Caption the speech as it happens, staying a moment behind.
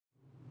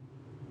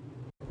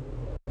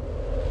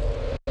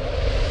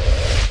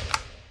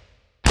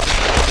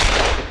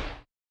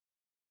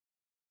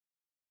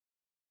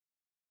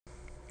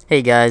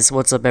Hey guys,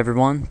 what's up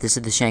everyone? This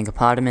is the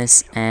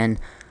Shankopotamus, and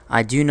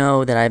I do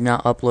know that I have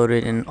not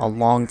uploaded in a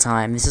long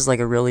time. This is like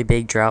a really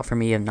big drought for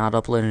me of not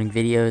uploading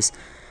videos,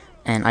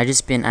 and I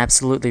just been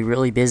absolutely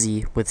really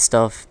busy with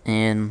stuff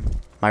in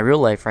my real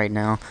life right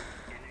now.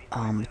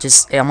 I'm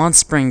on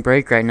spring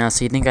break right now,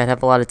 so you think I'd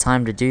have a lot of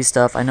time to do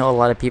stuff. I know a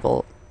lot of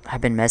people have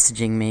been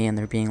messaging me and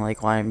they're being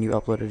like, why haven't you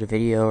uploaded a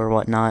video or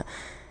whatnot,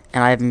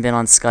 and I haven't been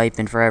on Skype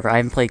in forever. I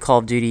haven't played Call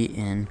of Duty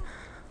in,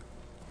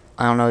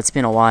 I don't know, it's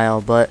been a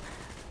while, but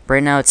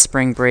right now it's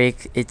spring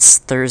break. It's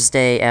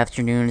Thursday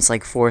afternoon. It's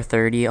like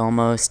 4:30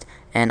 almost.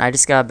 And I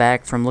just got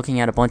back from looking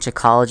at a bunch of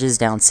colleges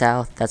down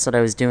south. That's what I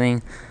was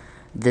doing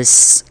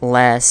this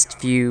last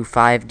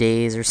 5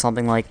 days or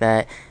something like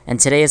that.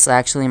 And today is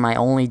actually my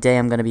only day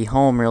I'm going to be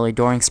home really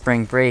during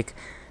spring break,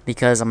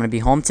 because I'm going to be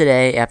home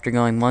today after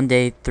going one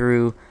day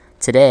through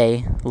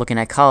today looking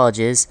at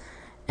colleges.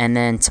 And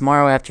then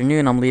tomorrow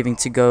afternoon I'm leaving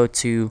to go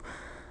to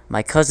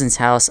my cousin's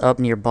house up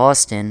near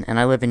Boston. And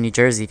I live in New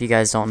Jersey if you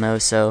guys don't know,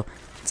 so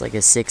it's like a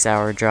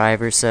 6-hour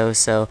drive or so.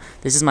 So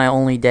this is my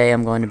only day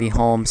I'm going to be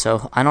home.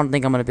 So I don't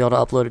think I'm going to be able to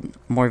upload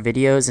more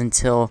videos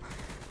until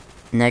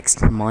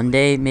next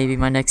Monday. Maybe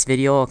my next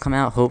video will come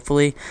out,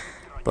 hopefully.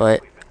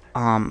 But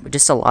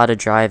just a lot of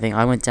driving.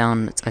 I went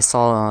down, I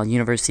saw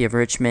University of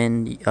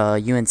Richmond,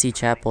 UNC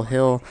Chapel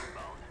Hill.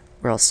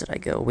 Where else did I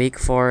go? Wake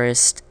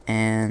Forest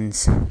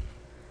and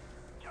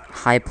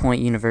High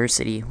Point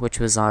University, which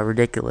was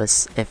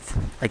ridiculous, if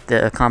like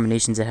the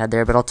accommodations it had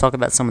there. But I'll talk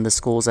about some of the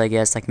schools, I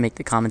guess. I can make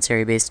the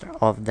commentary based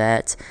off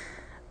that.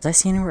 Did I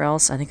see anywhere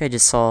else? I think I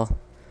just saw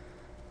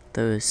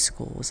those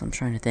schools. I'm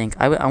trying to think.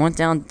 I went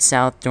down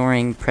south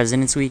during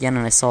President's Weekend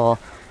and I saw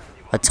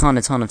a ton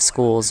of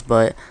schools,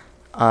 but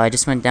I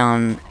just went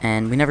down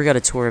and we never got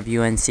a tour of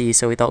UNC,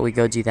 so we thought we'd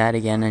go do that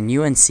again. And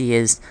UNC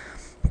is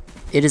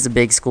a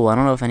big school. I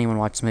don't know if anyone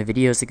watches my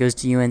videos that goes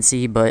to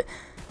UNC, but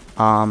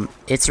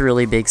it's a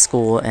really big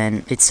school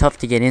and it's tough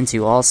to get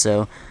into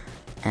also.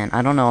 And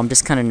I don't know, I'm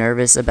just kind of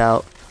nervous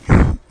about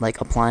like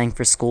applying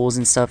for schools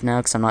and stuff now,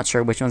 because I'm not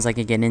sure which ones I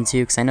could get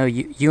into, because I know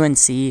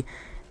UNC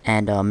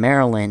and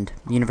Maryland,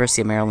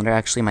 University of Maryland, are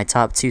actually my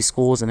top two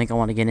schools I think I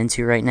want to get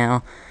into right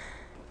now.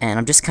 And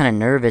I'm just kind of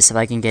nervous if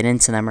I can get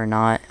into them or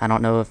not. I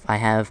don't know if I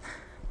have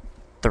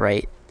the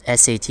right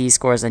SAT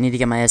scores. I need to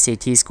get my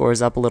SAT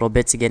scores up a little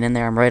bit to get in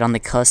there. I'm right on the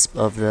cusp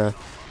of the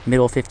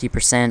middle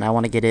 50%. I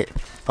want to get it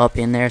up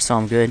in there, so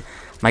I'm good.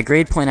 My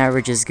grade point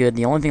average is good.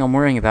 The only thing I'm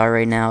worrying about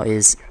right now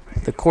is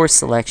the course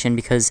selection,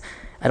 because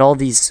at all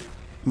these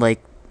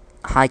like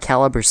high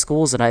caliber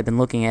schools that I've been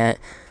looking at,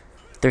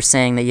 they're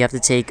saying that you have to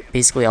take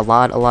basically a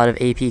lot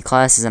of AP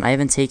classes, and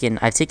I've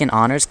taken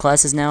honors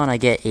classes now and I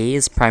get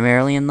A's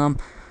primarily in them,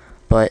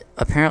 but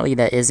apparently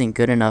that isn't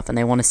good enough, and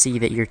they want to see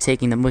that you're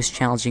taking the most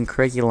challenging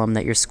curriculum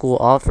that your school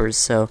offers.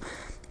 So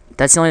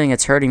that's the only thing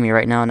that's hurting me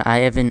right now, and I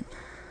haven't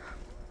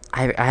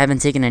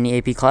taken any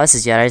AP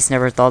classes yet. I just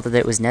never thought that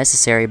it was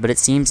necessary, but it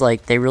seems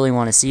like they really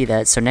want to see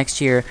that. So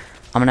next year,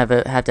 I'm going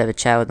to have to have a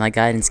chat with my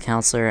guidance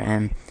counselor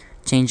and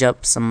change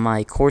up some of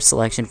my course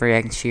selection for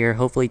next year.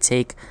 Hopefully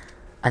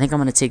I think I'm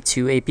going to take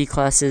 2 AP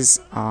classes.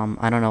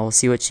 I don't know, we'll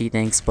see what she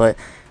thinks. But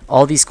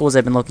all these schools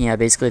I've been looking at,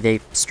 basically they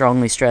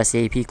strongly stress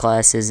AP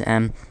classes.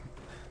 And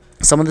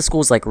some of the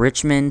schools like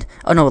Richmond,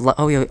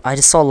 yeah, I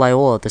just saw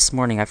Loyola this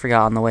morning. I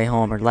forgot on the way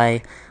home, or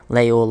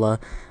Loyola.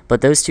 But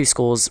those two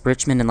schools,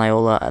 Richmond and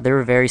Loyola, they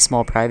were very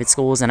small private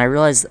schools, and I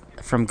realized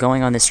from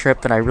going on this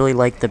trip that I really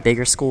like the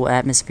bigger school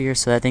atmosphere,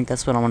 so I think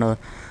that's what I want to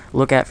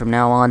look at from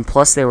now on.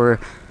 Plus, they were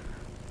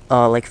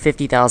like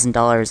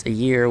 $50,000 a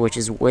year, which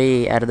is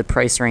way out of the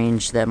price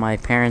range that my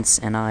parents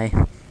and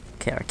I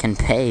can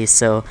pay.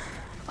 So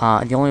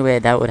the only way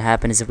that would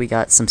happen is if we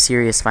got some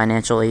serious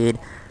financial aid,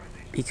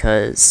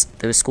 because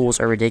those schools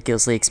are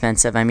ridiculously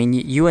expensive. I mean,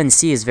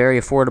 UNC is very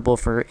affordable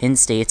for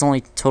in-state. It's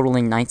only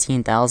totaling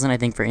 $19,000, I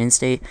think, for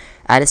in-state.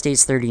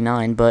 Out-of-state's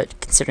 $39,000, but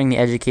considering the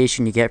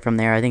education you get from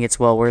there, I think it's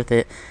well worth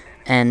it.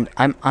 And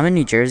I'm in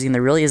New Jersey, and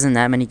there really isn't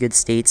that many good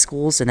state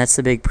schools, and that's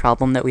the big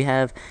problem that we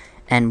have.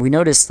 And we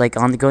noticed, like,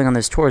 going on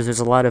those tours, there's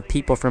a lot of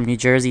people from New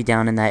Jersey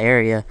down in that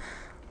area,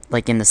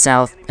 like in the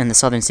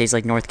southern states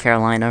like North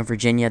Carolina,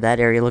 Virginia, that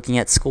area, looking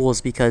at schools,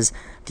 because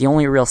the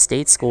only real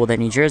state school that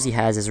New Jersey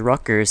has is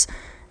Rutgers.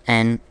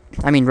 And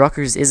I mean,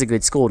 Rutgers is a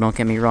good school, don't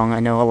get me wrong. I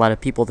know a lot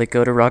of people that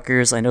go to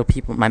Rutgers. I know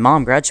my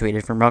mom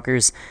graduated from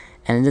Rutgers,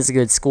 and it is a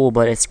good school,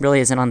 but it really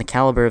isn't on the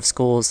caliber of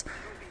schools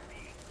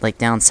like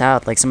down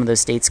south, like some of those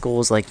state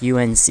schools like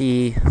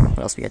UNC. What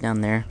else we got down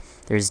there?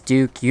 There's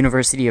Duke,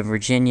 University of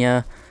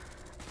Virginia.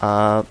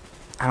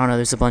 I don't know,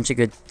 there's a bunch of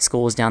good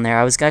schools down there.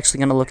 I was actually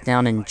going to look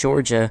down in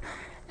Georgia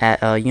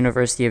at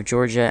University of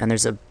Georgia, and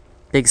there's a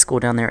big school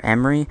down there,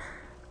 Emory.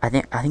 I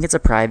think it's a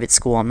private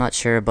school, I'm not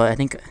sure, but I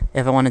think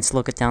if I wanted to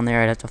look at down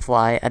there, I'd have to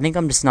fly. I think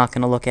I'm just not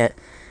going to look at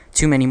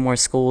too many more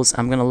schools.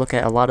 I'm going to look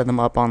at a lot of them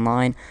up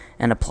online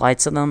and apply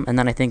to them, and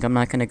then I think I'm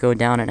not going to go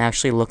down and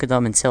actually look at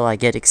them until I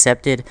get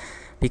accepted,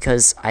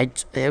 because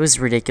it was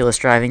ridiculous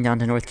driving down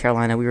to North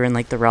Carolina. We were in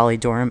like the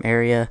Raleigh-Durham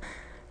area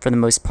for the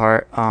most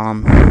part.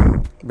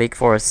 Wake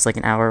Forest is like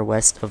an hour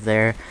west of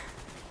there,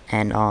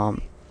 and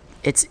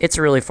it's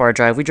a really far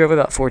drive. We drove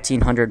about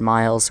 1,400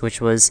 miles,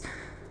 which was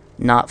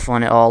not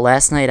fun at all.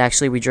 Last night,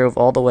 actually, we drove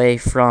all the way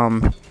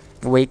from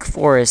Wake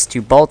Forest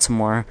to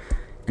Baltimore,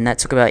 and that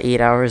took about 8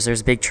 hours.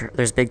 There's big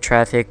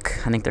traffic.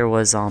 I think there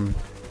was an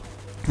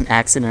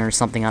accident or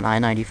something on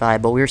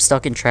I-95, but we were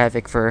stuck in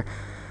traffic for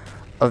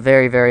a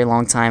very, very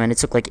long time, and it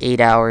took like 8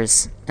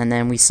 hours. And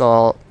then we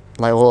saw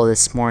Loyola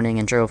this morning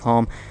and drove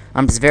home.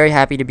 I'm just very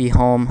happy to be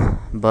home,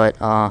 but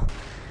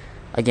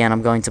again,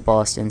 I'm going to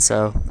Boston,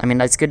 so I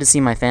mean, it's good to see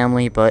my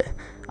family, but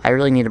I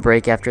really need a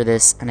break after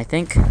this. And I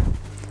think,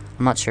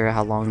 I'm not sure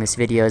how long this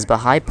video is, but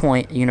High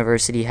Point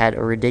University had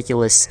a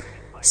ridiculous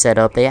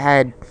setup. They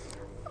had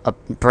a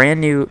brand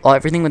new,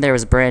 everything there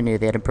was brand new.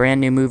 They had a brand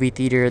new movie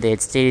theater. They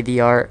had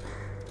state-of-the-art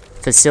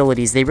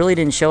facilities. They really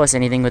didn't show us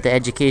anything with the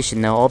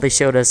education, though. All they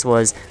showed us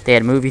was they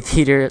had a movie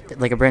theater,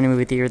 like a brand new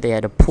movie theater. They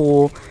had a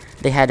pool.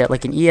 They had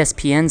like an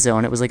ESPN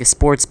zone. It was like a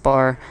sports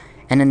bar,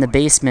 and in the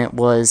basement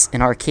was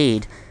an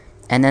arcade,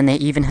 and then they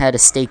even had a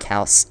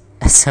steakhouse.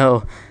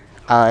 So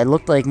it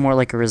looked like more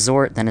like a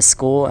resort than a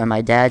school. And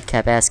my dad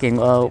kept asking,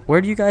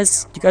 where do you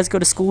guys go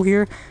to school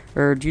here,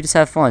 or do you just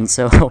have fun?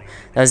 So that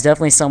was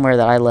definitely somewhere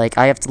that I like.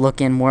 I have to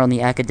look in more on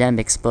the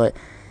academics, but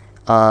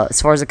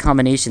as far as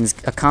accommodations,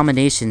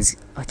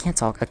 I can't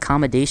talk,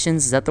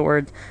 accommodations, is that the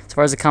word? As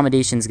far as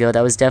accommodations go,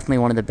 that was definitely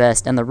one of the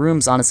best. And the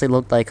rooms honestly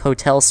looked like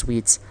hotel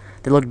suites.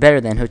 They looked better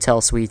than hotel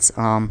suites.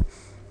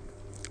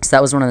 So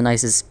that was one of the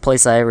nicest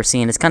places I ever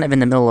seen. It's kind of in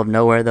the middle of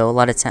nowhere, though. A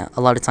lot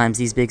of times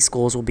these big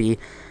schools will be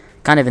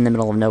kind of in the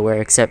middle of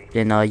nowhere, except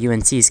in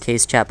UNC's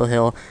case, Chapel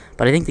Hill.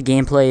 But I think the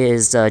gameplay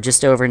is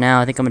just over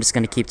now. I think I'm just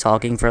going to keep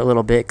talking for a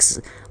little bit, because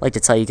I'd like to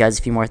tell you guys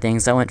a few more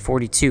things. I went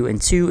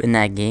 42-2 in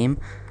that game.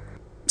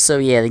 So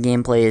yeah, the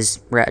gameplay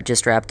is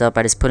just wrapped up.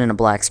 I just put in a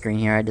black screen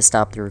here. I had to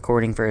stop the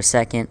recording for a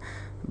second.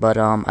 But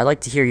I'd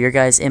like to hear your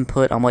guys'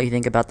 input on what you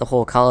think about the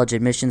whole college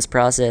admissions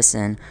process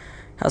and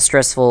how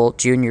stressful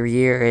junior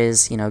year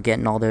is, you know,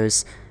 getting all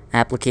those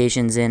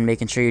applications in,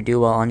 making sure you do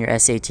well on your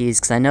SATs,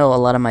 because I know a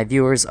lot of my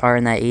viewers are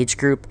in that age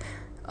group.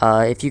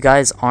 If you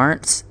guys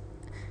aren't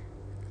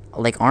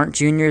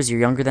juniors,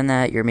 you're younger than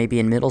that, you're maybe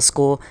in middle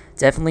school,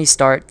 definitely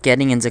start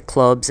getting into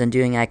clubs and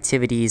doing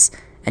activities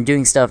and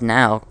doing stuff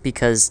now,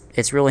 because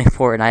it's really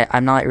important.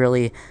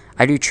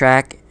 I do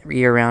track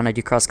year round, I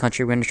do cross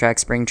country, winter track,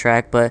 spring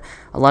track, but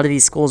a lot of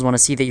these schools want to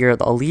see that you're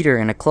a leader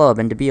in a club,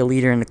 and to be a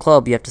leader in a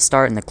club, you have to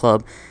start in the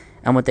club.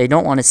 And what they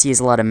don't want to see is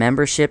a lot of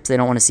memberships. They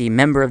don't want to see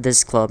member of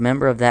this club,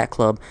 member of that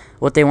club.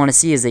 What they want to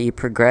see is that you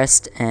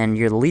progressed and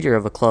you're the leader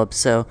of a club.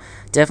 So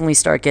definitely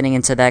start getting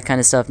into that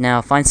kind of stuff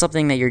now. Find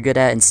something that you're good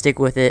at and stick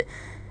with it,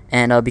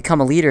 and become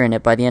a leader in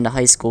it by the end of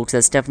high school, because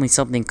that's definitely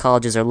something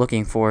colleges are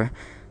looking for.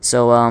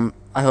 So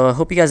I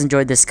hope you guys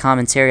enjoyed this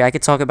commentary. I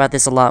could talk about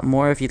this a lot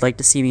more. If you'd like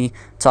to see me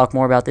talk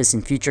more about this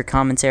in future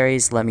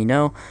commentaries, let me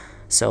know.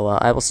 So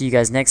I will see you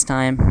guys next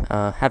time.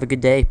 Have a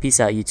good day.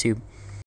 Peace out, YouTube.